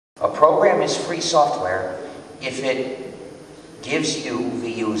A program is free software if it gives you, the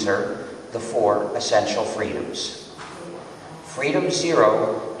user, the 4 essential freedoms. Freedom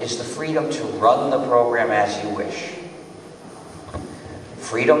 0 is the freedom to run the program as you wish.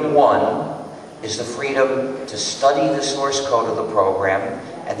 Freedom 1 is the freedom to study the source code of the program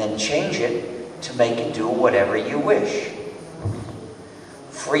and then change it to make it do whatever you wish.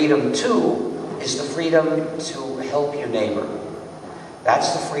 Freedom 2 is the freedom to help your neighbor.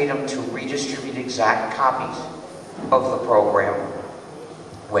 That's the freedom to redistribute exact copies of the program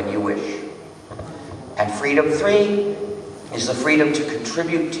when you wish. And freedom 3 is the freedom to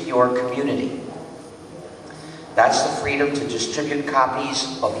contribute to your community. That's the freedom to distribute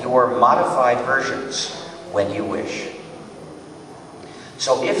copies of your modified versions when you wish.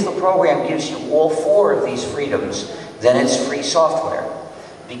 So if the program gives you all 4 of these freedoms, then it's free software,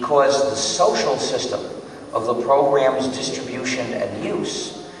 because the social system of the program's distribution and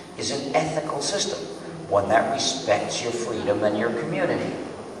use is an ethical system, one that respects your freedom and your community.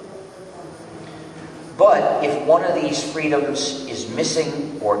 But if one of these freedoms is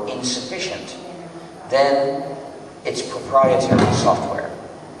missing or insufficient, then it's proprietary software,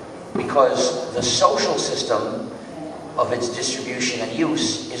 because the social system of its distribution and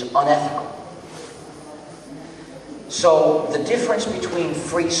use is unethical. So the difference between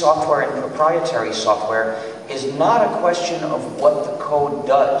free software and proprietary software is not a question of what the code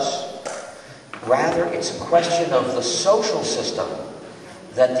does. Rather, it's a question of the social system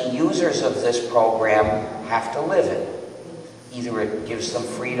that the users of this program have to live in. Either it gives them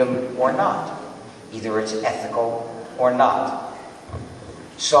freedom or not. Either it's ethical or not.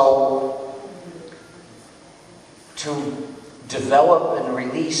 So, to develop and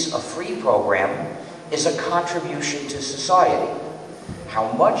release a free program is a contribution to society.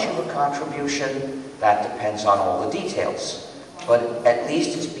 How much of a contribution, that depends on all the details. But at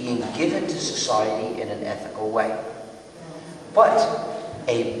least it's being given to society in an ethical way. But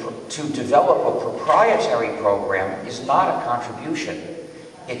to develop a proprietary program is not a contribution,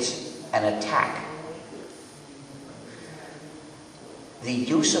 it's an attack. The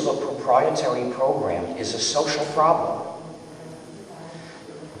use of a proprietary program is a social problem.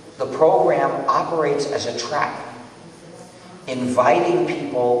 The program operates as a trap, inviting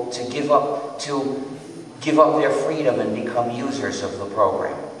people to give up their freedom and become users of the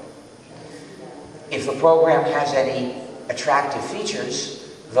program. If the program has any attractive features,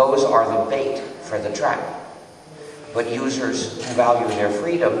 those are the bait for the trap. But users who value their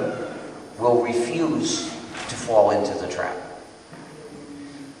freedom will refuse to fall into the trap.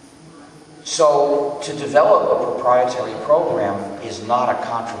 So, to develop a proprietary program is not a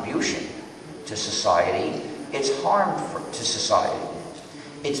contribution to society, it's harm to society.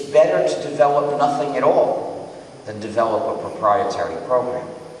 It's better to develop nothing at all than develop a proprietary program.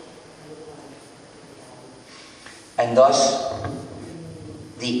 And thus,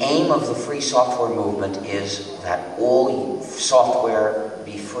 the aim of the free software movement is that all software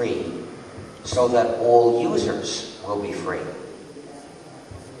be free, so that all users will be free.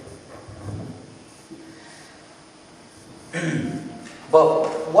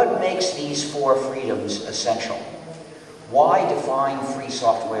 But what makes these 4 freedoms essential? Why define free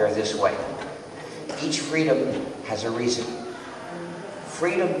software this way? Each freedom has a reason.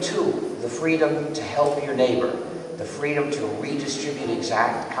 Freedom 2, the freedom to help your neighbor, the freedom to redistribute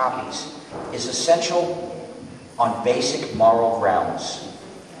exact copies, is essential on basic moral grounds.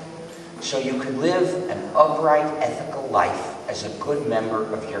 So you can live an upright, ethical life as a good member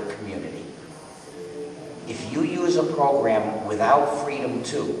of your community. If you use a program without freedom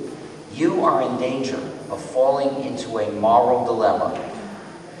 2, you are in danger of falling into a moral dilemma.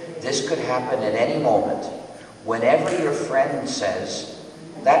 This could happen at any moment. Whenever your friend says,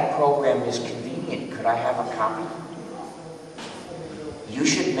 "That program is convenient, could I have a copy?" You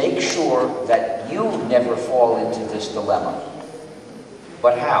should make sure that you never fall into this dilemma.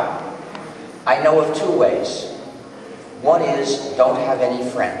 But how? I know of 2 ways. One is, don't have any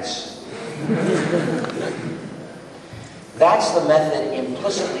friends. That's the method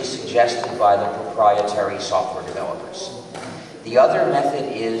implicitly suggested by the proprietary software developers. The other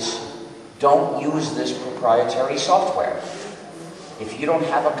method is, don't use this proprietary software. If you don't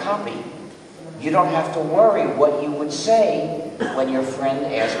have a copy, you don't have to worry what you would say when your friend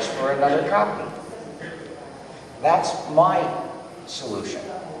asks for another copy. That's my solution.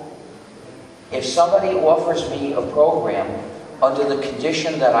 If somebody offers me a program under the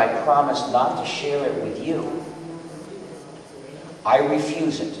condition that I promise not to share it with you, I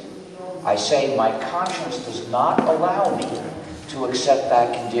refuse it. I say my conscience does not allow me to accept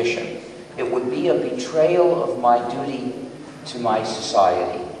that condition. It would be a betrayal of my duty to my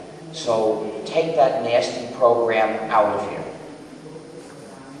society. So take that nasty program out of here.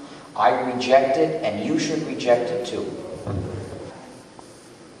 I reject it, and you should reject it too.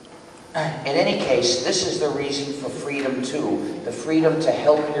 In any case, this is the reason for freedom too. The freedom to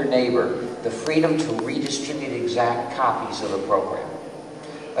help your neighbor. The freedom to redistribute exact copies of the program.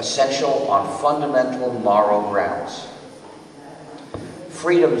 Essential on fundamental moral grounds.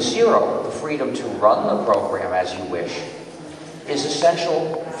 Freedom 0, the freedom to run the program as you wish, is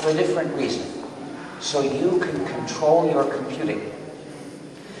essential for a different reason. So you can control your computing.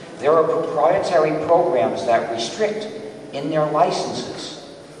 There are proprietary programs that restrict, in their licenses,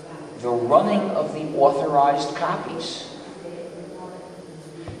 the running of the authorized copies.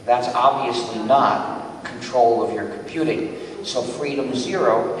 That's obviously not control of your computing. So freedom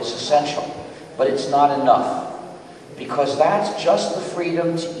 0 is essential, but it's not enough, because that's just the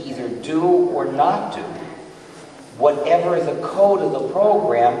freedom to either do or not do whatever the code of the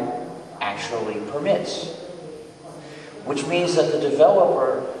program actually permits. Which means that the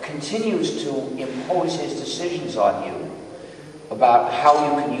developer continues to impose his decisions on you about how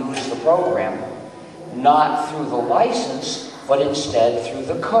you can use the program, not through the license, but instead through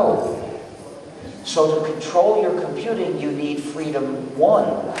the code. So to control your computing, you need freedom 1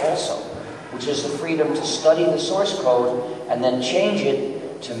 also, which is the freedom to study the source code and then change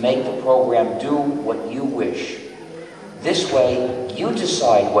it to make the program do what you wish. This way, you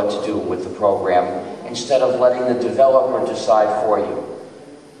decide what to do with the program instead of letting the developer decide for you.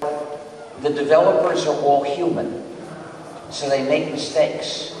 The developers are all human, so they make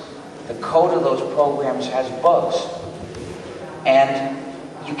mistakes. The code of those programs has bugs, and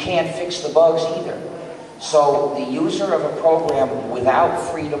you can't fix the bugs either. So the user of a program without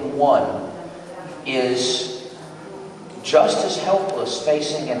freedom 1 is just as helpless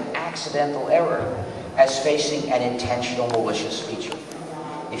facing an accidental error as facing an intentional malicious feature.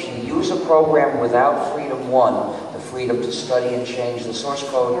 If you use a program without freedom 1, the freedom to study and change the source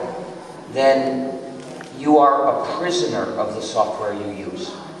code, then you are a prisoner of the software you use.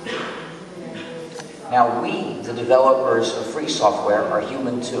 Now we, the developers of free software, are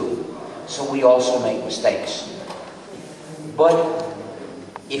human too, so we also make mistakes. But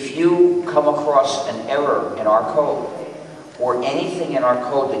if you come across an error in our code, or anything in our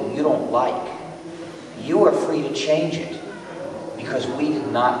code that you don't like, you are free to change it, because we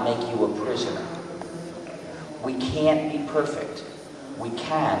did not make you a prisoner. We can't be perfect. We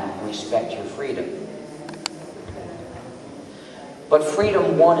can respect your freedom. But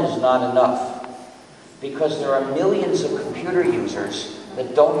freedom 1 is not enough, because there are millions of computer users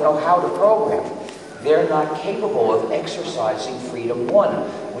that don't know how to program. They're not capable of exercising freedom 1,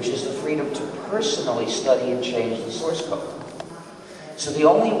 which is the freedom to personally study and change the source code. So the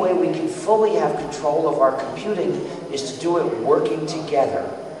only way we can fully have control of our computing is to do it working together,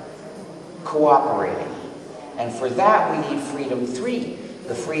 cooperating. And for that we need freedom 3,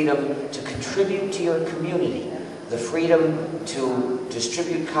 the freedom to contribute to your community, the freedom to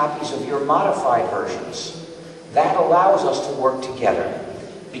distribute copies of your modified versions. That allows us to work together.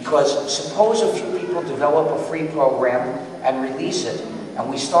 Because suppose a few people develop a free program and release it, and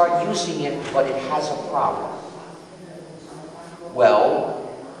we start using it, but it has a problem.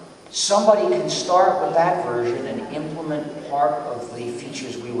 Well, somebody can start with that version and implement part of the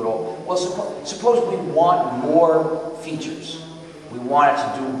features we would all... Well, suppose we want more features. We want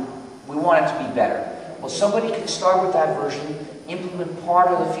it to be better. Well, somebody can start with that version, implement part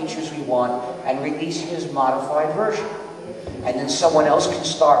of the features we want, and release his modified version. And then someone else can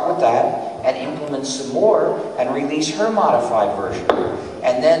start with that and implement some more and release her modified version.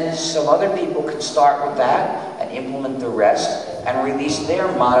 And then some other people can start with that and implement the rest and release their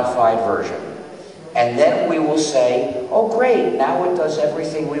modified version. And then we will say, oh great, now it does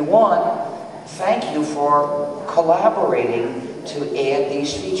everything we want. Thank you for collaborating to add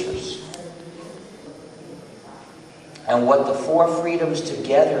these features. And what the 4 freedoms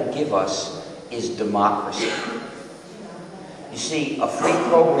together give us is democracy. You see, a free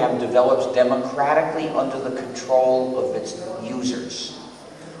program develops democratically under the control of its users.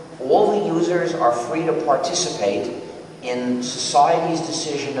 All the users are free to participate in society's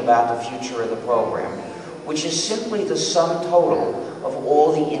decision about the future of the program, which is simply the sum total of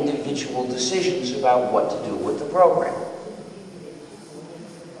all the individual decisions about what to do with the program.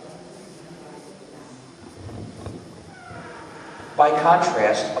 By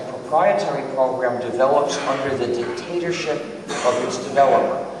contrast, a proprietary program develops under the dictatorship of its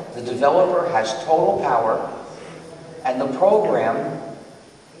developer. The developer has total power, and the program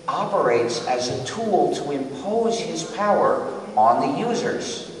operates as a tool to impose his power on the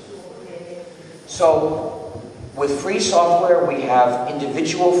users. So, With free software, we have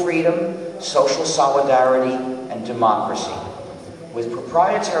individual freedom, social solidarity, and democracy. With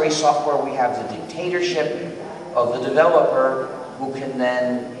proprietary software, we have the dictatorship of the developer, who can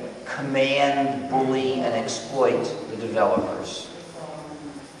then command, bully, and exploit the developers.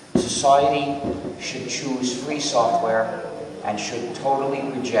 Society should choose free software and should totally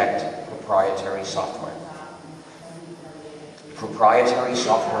reject proprietary software. Proprietary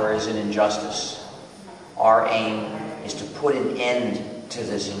software is an injustice. Our aim is to put an end to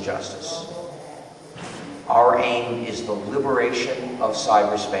this injustice. Our aim is the liberation of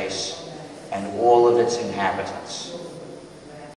cyberspace and all of its inhabitants.